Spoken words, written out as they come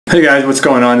Hey guys, what's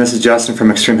going on? This is Justin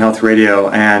from Extreme Health Radio,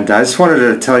 and I just wanted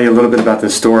to tell you a little bit about the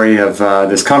story of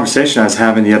this conversation I was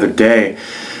having the other day,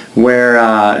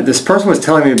 where this person was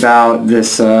telling me about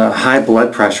this high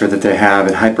blood pressure that they have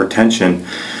and hypertension.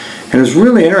 And it was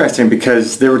really interesting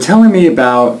because they were telling me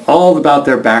all about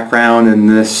their background and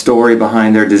the story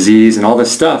behind their disease and all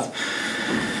this stuff.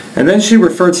 And then she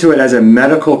referred to it as a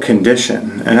medical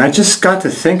condition. And I just got to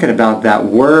thinking about that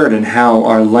word and how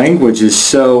our language is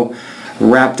so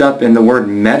wrapped up in the word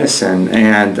medicine,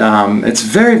 and it's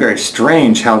very, very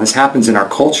strange how this happens in our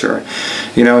culture.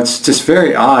 You know, it's just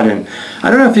very odd. And I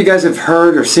don't know if you guys have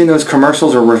heard or seen those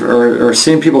commercials or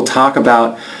seen people talk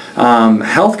about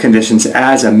health conditions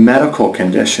as a medical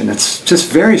condition. It's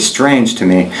just very strange to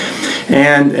me.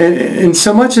 And in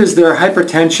so much as their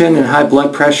hypertension and high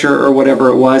blood pressure or whatever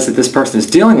it was that this person is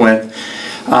dealing with,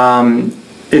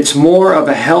 it's more of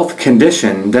a health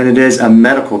condition than it is a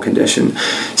medical condition.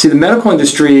 See, the medical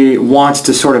industry wants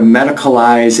to sort of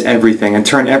medicalize everything and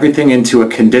turn everything into a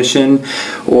condition,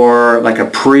 or like a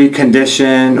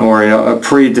precondition or a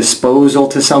predisposal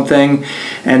to something,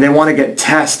 and they want to get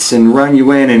tests and run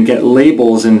you in and get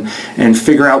labels and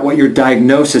figure out what your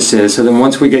diagnosis is. So then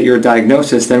once we get your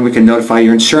diagnosis, then we can notify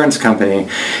your insurance company,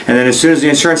 and then as soon as the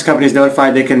insurance company is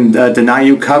notified, they can deny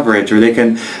you coverage, or they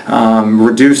can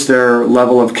reduce their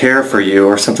level of care for you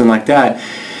or something like that.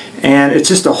 And it's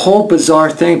just a whole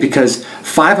bizarre thing, because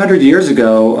 500 years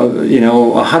ago,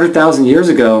 100,000 years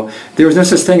ago, there was no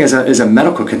such thing as a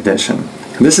medical condition.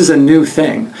 This is a new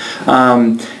thing.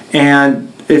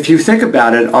 And if you think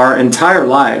about it, our entire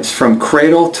lives, from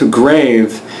cradle to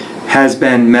grave, has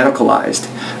been medicalized.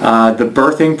 The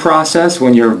birthing process,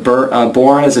 when you're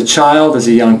born as a child, as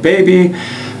a young baby,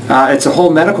 it's a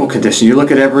whole medical condition. You look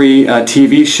at every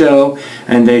TV show,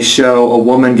 and they show a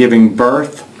woman giving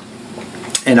birth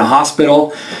in a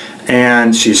hospital,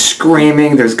 and she's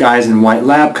screaming. There's guys in white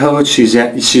lab coats. She's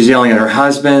yelling at her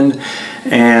husband,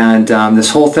 and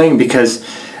this whole thing, because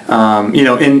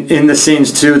in the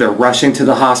scenes too, they're rushing to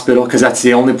the hospital because that's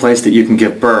the only place that you can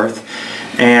give birth.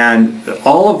 And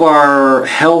all of our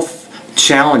health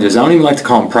challenges, I don't even like to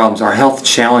call them problems, our health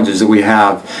challenges that we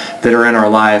have that are in our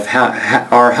life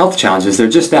are health challenges. They're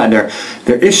just that.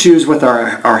 They're issues with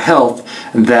our health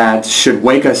that should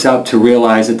wake us up to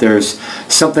realize that there's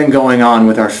something going on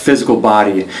with our physical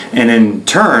body, and in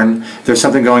turn there's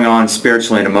something going on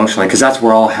spiritually and emotionally, because that's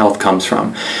where all health comes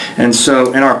from. And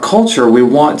so in our culture, we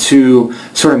want to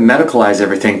sort of medicalize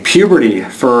everything. Puberty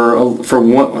for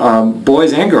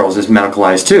boys and girls is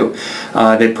medicalized too.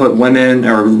 They put women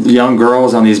or young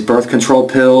girls on these birth control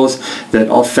pills that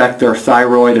affect their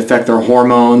thyroid, affect their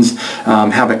hormones,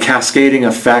 have a cascading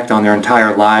effect on their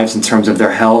entire lives in terms of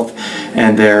their health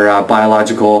and their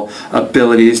biological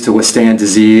abilities to withstand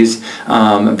disease.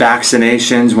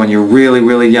 Vaccinations when you're really,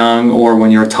 really young, or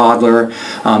when you're a toddler,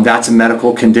 that's a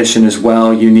medical condition as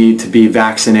well. You need to be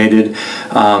vaccinated.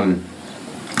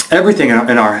 Everything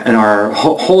in our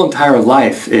whole entire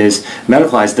life is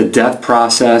medicalized. The death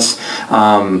process,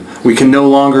 we can no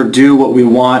longer do what we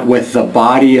want with the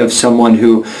body of someone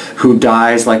who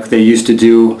dies like they used to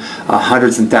do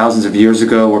hundreds and thousands of years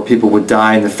ago, where people would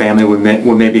die and the family would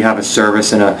maybe have a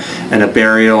service and a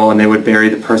burial, and they would bury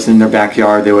the person in their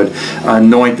backyard. They would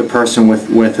anoint the person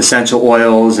with essential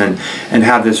oils and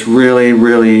have this really,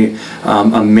 really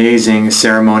amazing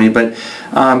ceremony. But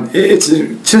it's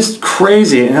just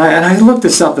crazy, and I looked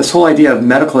this up, this whole idea of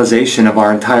medicalization of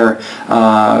our entire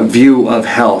view of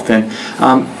health. And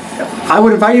I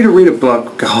would invite you to read a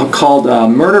book called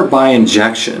Murder by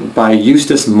Injection by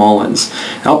Eustace Mullins.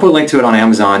 I'll put a link to it on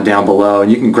Amazon down below,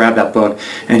 and you can grab that book.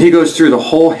 And he goes through the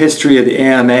whole history of the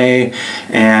AMA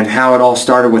and how it all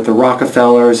started with the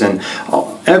Rockefellers, and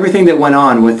everything that went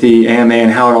on with the AMA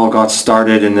and how it all got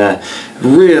started, and the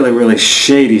really, really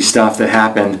shady stuff that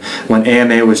happened when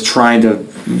AMA was trying to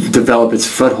develop its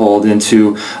foothold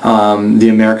into the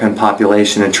American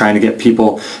population, and trying to get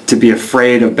people to be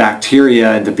afraid of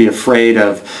bacteria and to be afraid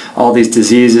of all these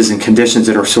diseases and conditions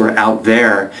that are sort of out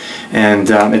there. And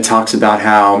it talks about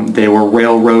how they were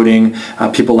railroading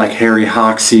people like Harry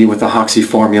Hoxsey with the Hoxsey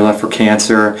formula for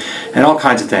cancer and all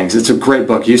kinds of things. It's a great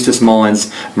book, Eustace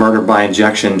Mullins, Murder by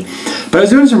Injection. But I was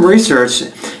doing some research,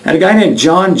 and a guy named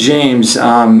John James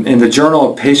in the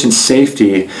Journal of Patient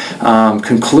Safety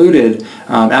concluded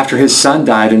after his son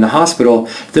died in the hospital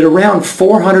that around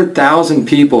 400,000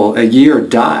 people a year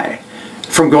die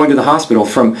from going to the hospital,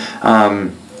 from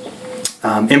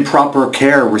improper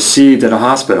care received at a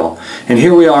hospital. And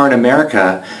here we are in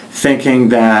America thinking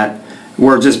that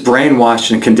we're just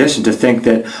brainwashed and conditioned to think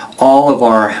that all of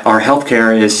our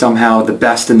healthcare is somehow the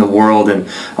best in the world, and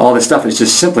all this stuff is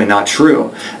just simply not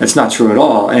true. It's not true at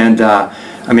all. And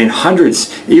I mean, hundreds,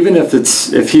 even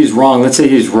if he's wrong, let's say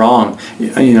he's wrong,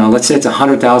 let's say it's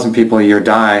 100,000 people a year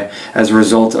die as a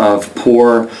result of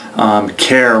poor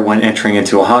care when entering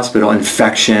into a hospital,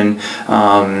 infection,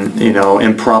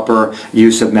 improper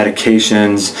use of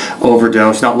medications,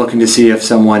 overdose, not looking to see if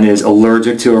someone is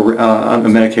allergic to a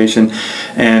medication,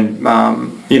 and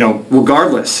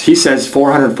regardless, he says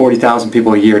 440,000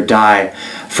 people a year die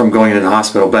from going into the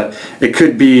hospital, but it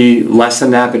could be less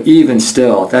than that, but even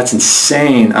still, that's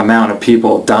insane amount of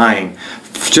people dying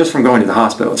just from going to the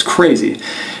hospital. It's crazy.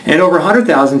 And over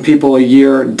 100,000 people a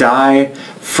year die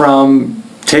from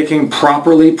taking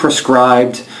properly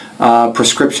prescribed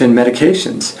prescription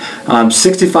medications.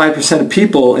 65% of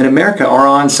people in America are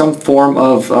on some form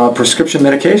of prescription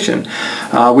medication.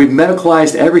 We've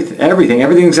medicalized everything.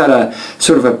 Everything's got a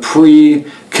sort of a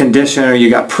pre-condition, or you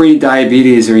got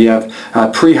pre-diabetes, or you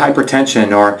have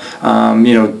pre-hypertension, or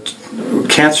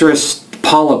cancerous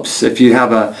polyps if you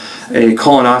have a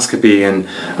colonoscopy, and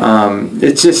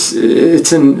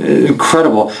it's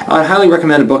incredible. I highly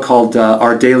recommend a book called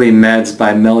Our Daily Meds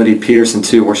by Melody Peterson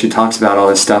too, where she talks about all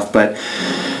this stuff. But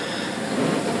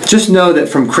just know that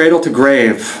from cradle to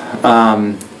grave,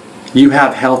 you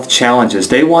have health challenges.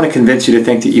 They want to convince you to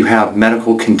think that you have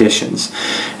medical conditions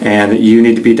and that you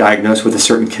need to be diagnosed with a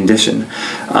certain condition.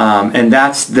 And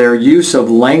that's their use of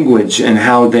language and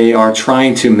how they are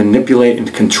trying to manipulate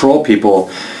and control people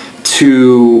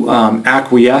to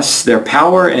acquiesce their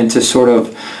power and to sort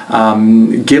of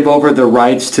give over the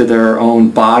rights to their own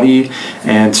body,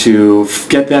 and to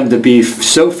get them to be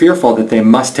so fearful that they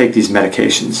must take these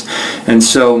medications. And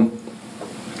so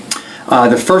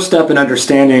the first step in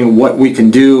understanding what we can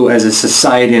do as a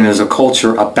society and as a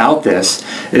culture about this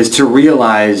is to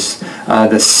realize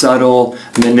the subtle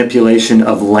manipulation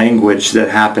of language that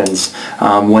happens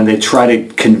when they try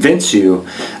to convince you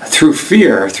through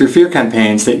fear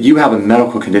campaigns, that you have a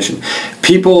medical condition.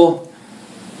 People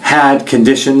had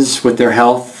conditions with their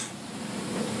health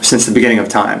since the beginning of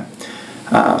time.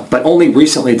 But only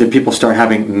recently did people start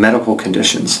having medical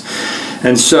conditions.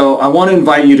 And so I want to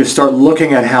invite you to start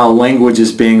looking at how language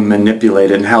is being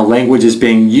manipulated and how language is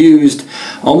being used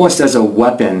almost as a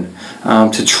weapon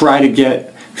to try to get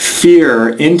fear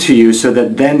into you, so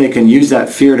that then they can use that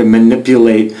fear to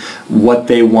manipulate what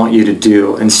they want you to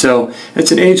do. And so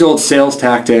it's an age-old sales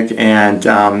tactic, and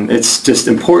it's just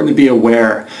important to be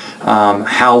aware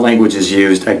how language is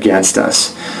used against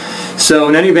us. So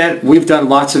in any event, we've done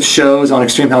lots of shows on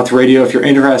Extreme Health Radio. If you're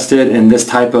interested in this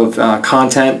type of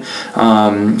content,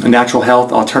 natural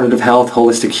health, alternative health,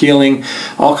 holistic healing,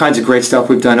 all kinds of great stuff.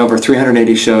 We've done over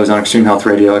 380 shows on Extreme Health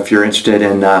Radio if you're interested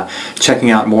in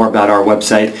checking out more about our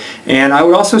website. And I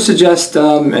would also suggest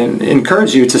and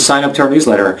encourage you to sign up to our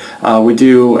newsletter. We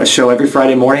do a show every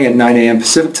Friday morning at 9 a.m.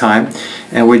 Pacific time,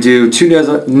 and we do 2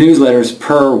 newsletters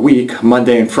per week,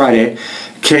 Monday and Friday.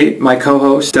 Kate, my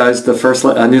co-host, does the first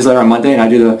newsletter on Monday, and I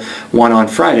do the one on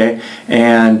Friday.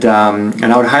 And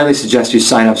I would highly suggest you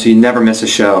sign up so you never miss a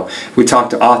show. We talk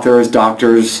to authors,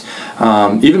 doctors,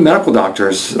 even medical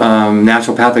doctors,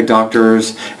 naturopathic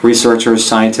doctors, researchers,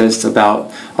 scientists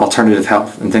about alternative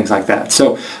health and things like that.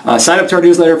 So sign up to our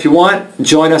newsletter if you want.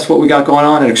 Join us what we got going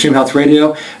on at Extreme Health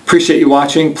Radio. Appreciate you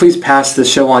watching. Please pass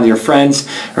this show on to your friends,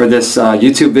 or this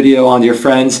YouTube video on to your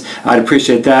friends. I'd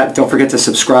appreciate that. Don't forget to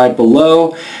subscribe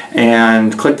below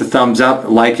and click the thumbs up,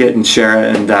 like it, and share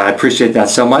it. And I appreciate that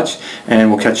so much. And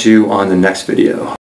we'll catch you on the next video.